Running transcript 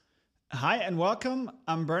Hi and welcome.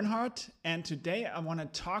 I'm Bernhard, and today I want to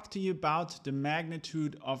talk to you about the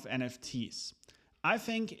magnitude of NFTs. I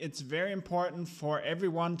think it's very important for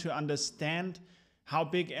everyone to understand how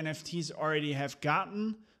big NFTs already have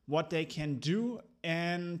gotten, what they can do,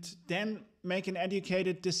 and then make an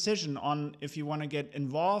educated decision on if you want to get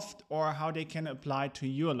involved or how they can apply to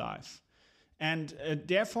your life. And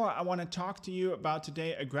therefore, I want to talk to you about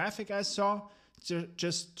today a graphic I saw,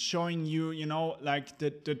 just showing you, like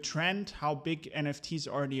the trend, how big NFTs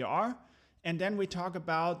already are. And then we talk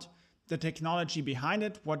about the technology behind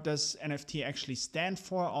it. What does NFT actually stand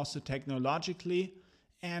for, also technologically?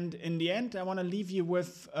 And in the end, I want to leave you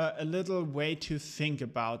with a little way to think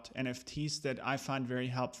about NFTs that I find very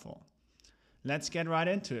helpful. Let's get right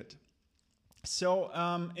into it.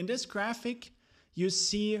 So in this graphic, you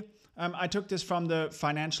see, I took this from the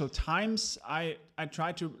Financial Times. I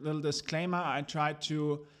tried to, little disclaimer, I tried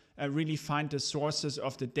to really find the sources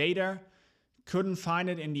of the data. Couldn't find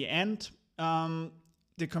it in the end.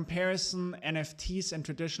 The comparison NFTs and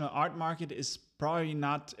traditional art market is probably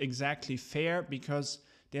not exactly fair because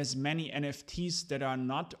there's many NFTs that are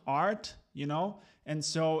not art, and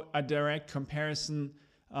so a direct comparison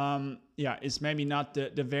is maybe not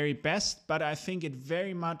the very best, but I think it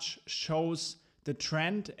very much shows the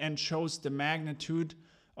trend and shows the magnitude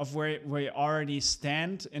of where we already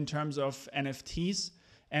stand in terms of NFTs.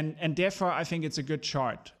 And therefore, I think it's a good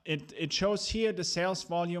chart. It shows here the sales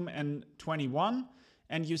volume in 21,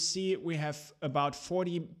 and you see we have about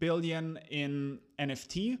 40 billion in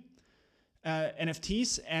NFTs,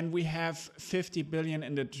 and we have 50 billion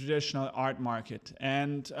in the traditional art market.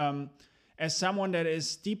 And as someone that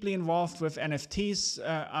is deeply involved with NFTs,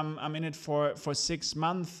 I'm in it for 6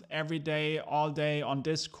 months, every day, all day on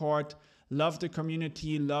Discord. Love the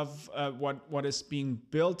community, love what is being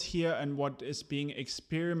built here and what is being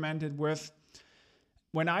experimented with.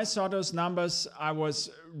 When I saw those numbers, I was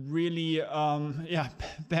really,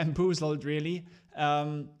 bamboozled, really.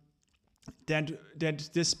 That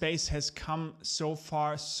this space has come so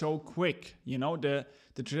far so quick. The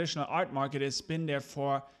traditional art market has been there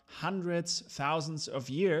for hundreds, thousands of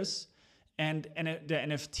years, and the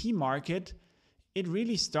NFT market, it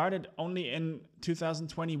really started only in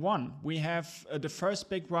 2021. We have the first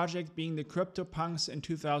big project being the CryptoPunks in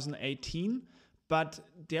 2018, but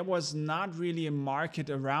there was not really a market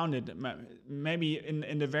around it, maybe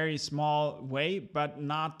in a very small way, but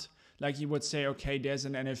not like you would say, okay, there's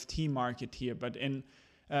an NFT market here. But in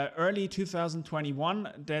early 2021,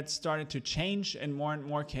 that started to change and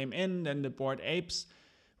more came in. Then the Bored Apes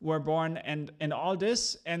were born and all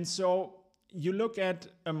this. And so you look at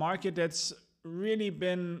a market that's really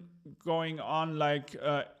been going on like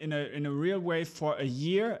in a real way for a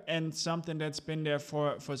year, and something that's been there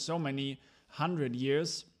for so many 100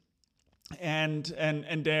 years. And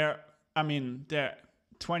they're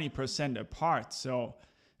 20% apart. So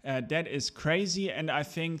that is crazy, and I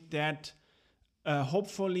think that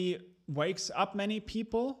hopefully wakes up many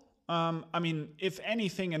people. If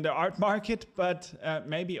anything in the art market, but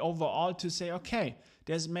maybe overall to say, okay,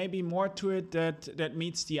 there's maybe more to it that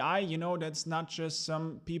meets the eye. That's not just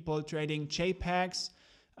some people trading JPEGs.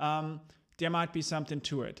 There might be something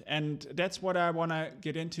to it, and that's what I want to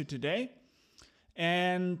get into today.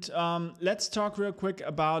 And let's talk real quick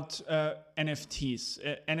about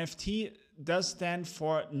NFTs. NFT does stand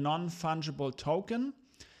for non-fungible token.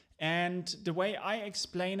 And the way I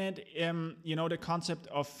explain it, the concept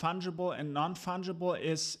of fungible and non-fungible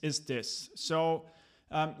is this. So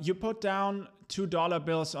you put down $2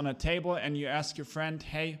 bills on a table and you ask your friend,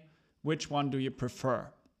 hey, which one do you prefer?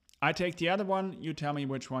 I take the other one, you tell me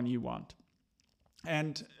which one you want.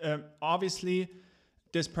 And obviously,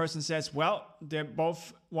 this person says, well, they're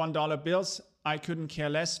both $1 bills. I couldn't care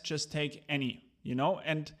less, just take any,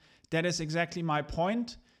 and that is exactly my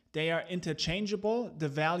point. They are interchangeable. The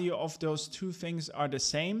value of those two things are the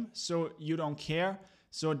same, so you don't care.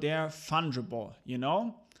 So they're fungible,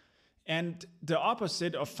 And the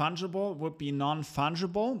opposite of fungible would be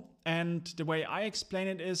non-fungible. And the way I explain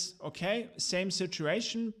it is, okay, same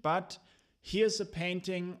situation, but here's a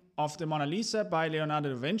painting of the Mona Lisa by Leonardo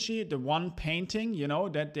da Vinci, the one painting,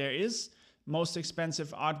 that there is, most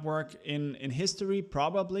expensive artwork in history,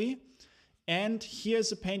 probably. And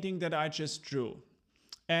here's a painting that I just drew.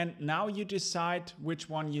 And now you decide which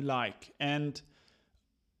one you like. And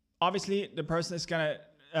obviously the person is going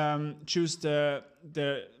to choose the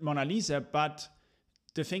Mona Lisa, but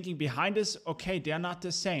the thinking behind is, okay, they're not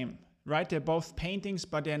the same, right? They're both paintings,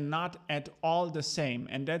 but they're not at all the same.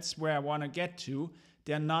 And that's where I want to get to.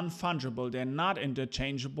 They're non-fungible. They're not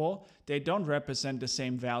interchangeable. They don't represent the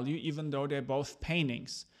same value, even though they're both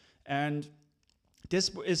paintings. And this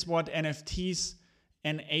is what NFTs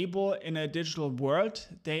enable in a digital world.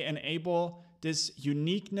 They enable this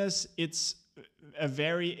uniqueness. It's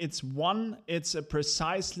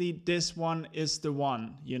precisely this one is the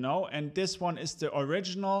one, and this one is the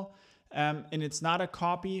original, and it's not a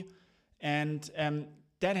copy. And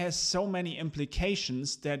that has so many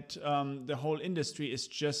implications that the whole industry is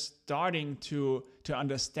just starting to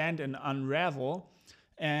understand and unravel.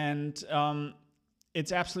 And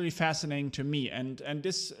it's absolutely fascinating to me. And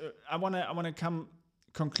this I want to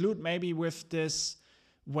conclude maybe with this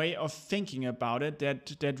way of thinking about it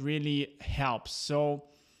that really helps. So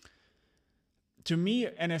to me,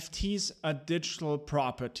 NFTs are digital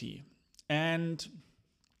property, and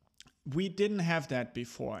we didn't have that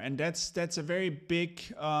before, and that's a very big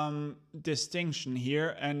distinction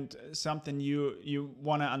here, and something you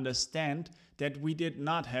want to understand, that we did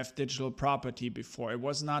not have digital property before. It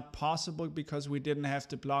was not possible because we didn't have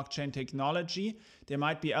the blockchain technology. There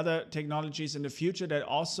might be other technologies in the future that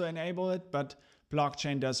also enable it, but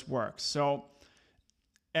blockchain does work. So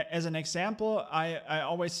as an example, I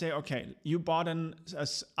always say, okay,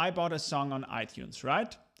 I bought a song on iTunes,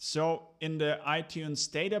 right? So in the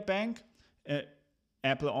iTunes data bank,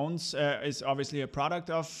 Apple owns, is obviously a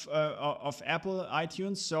product of Apple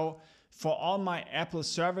iTunes. So for all my Apple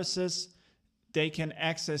services, they can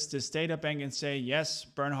access this data bank and say, yes,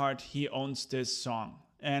 Bernhard, he owns this song.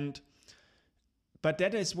 But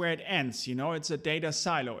that is where it ends, it's a data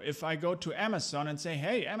silo. If I go to Amazon and say,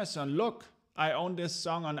 hey, Amazon, look, I own this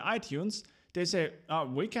song on iTunes, they say, oh,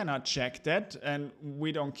 we cannot check that, and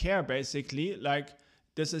we don't care, basically, like,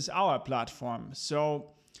 this is our platform.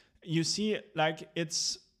 So you see, like,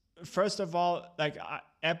 it's, first of all, like,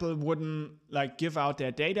 Apple wouldn't like give out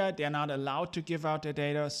their data. They're not allowed to give out their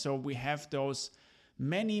data. So we have those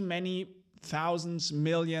many thousands,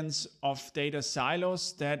 millions of data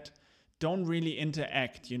silos that don't really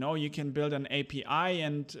interact. You can build an API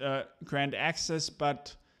and grant access,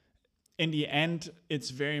 but in the end,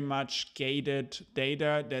 it's very much gated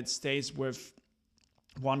data that stays with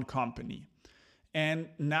one company. And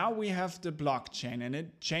now we have the blockchain, and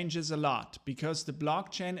it changes a lot because the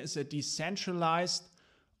blockchain is a decentralized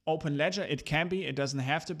open ledger. It can be, it doesn't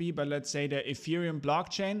have to be, but let's say the Ethereum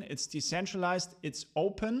blockchain, it's decentralized, it's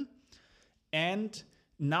open. And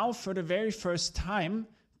now for the very first time,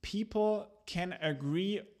 people can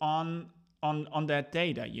agree on that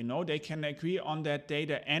data. They can agree on that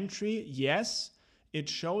data entry. Yes, it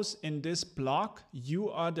shows in this block, you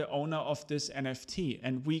are the owner of this NFT,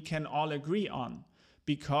 and we can all agree on,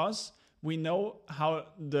 because we know how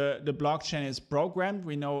the blockchain is programmed.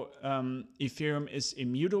 We know Ethereum is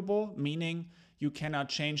immutable, meaning you cannot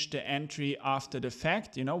change the entry after the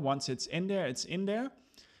fact. Once it's in there, it's in there.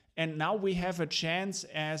 And now we have a chance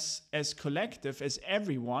as collective, as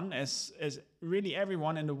everyone, as really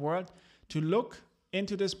everyone in the world, to look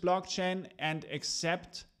into this blockchain and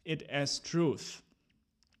accept it as truth.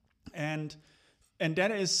 And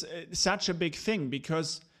that is such a big thing,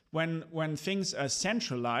 because when things are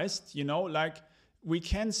centralized, like, we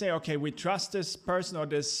can say, okay, we trust this person or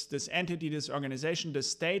this entity, this organization, the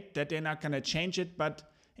state, that they're not going to change it. But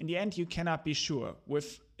in the end, you cannot be sure.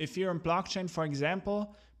 With Ethereum blockchain, for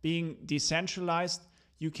example, being decentralized,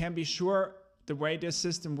 you can be sure the way this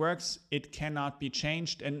system works, it cannot be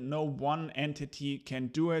changed, and no one entity can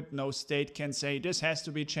do it. No state can say this has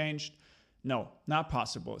to be changed. No, not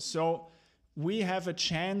possible. So we have a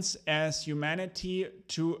chance as humanity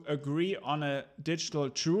to agree on a digital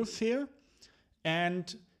truth here,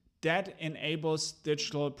 and that enables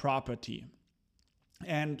digital property.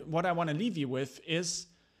 And what I want to leave you with is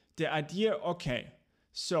the idea, okay,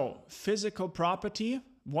 so physical property,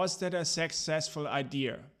 was that a successful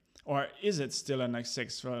idea? Or is it still a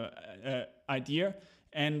successful idea?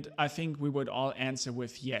 And I think we would all answer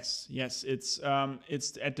with yes. Yes, it's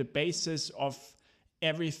at the basis of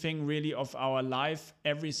everything really of our life.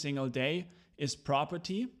 Every single day is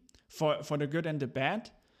property for the good and the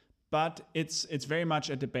bad, but it's very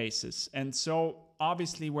much at the basis. And so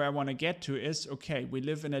obviously where I want to get to is, okay, we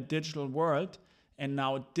live in a digital world, and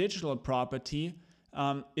now digital property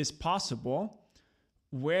is possible.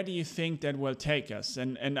 Where do you think that will take us?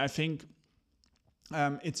 And I think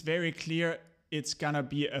it's very clear it's going to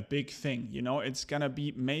be a big thing. It's going to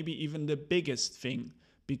be maybe even the biggest thing,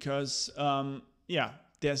 because,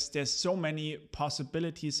 there's so many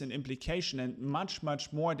possibilities and implication, and much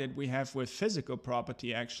more that we have with physical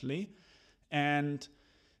property, actually. And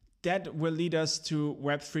that will lead us to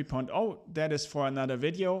Web 3.0. That is for another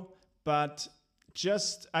video. But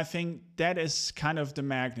I think that is kind of the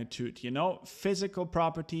magnitude, Physical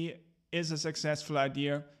property is a successful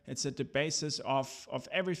idea. It's at the basis of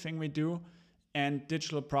everything we do. and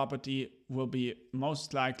digital property will be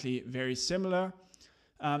most likely very similar.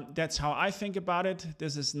 That's how I think about it.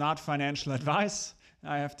 This is not financial advice.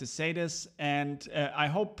 I have to say this. And I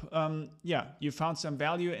hope, you found some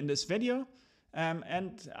value in this video.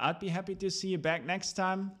 And I'd be happy to see you back next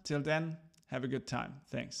time. Till then, have a good time.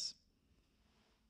 Thanks.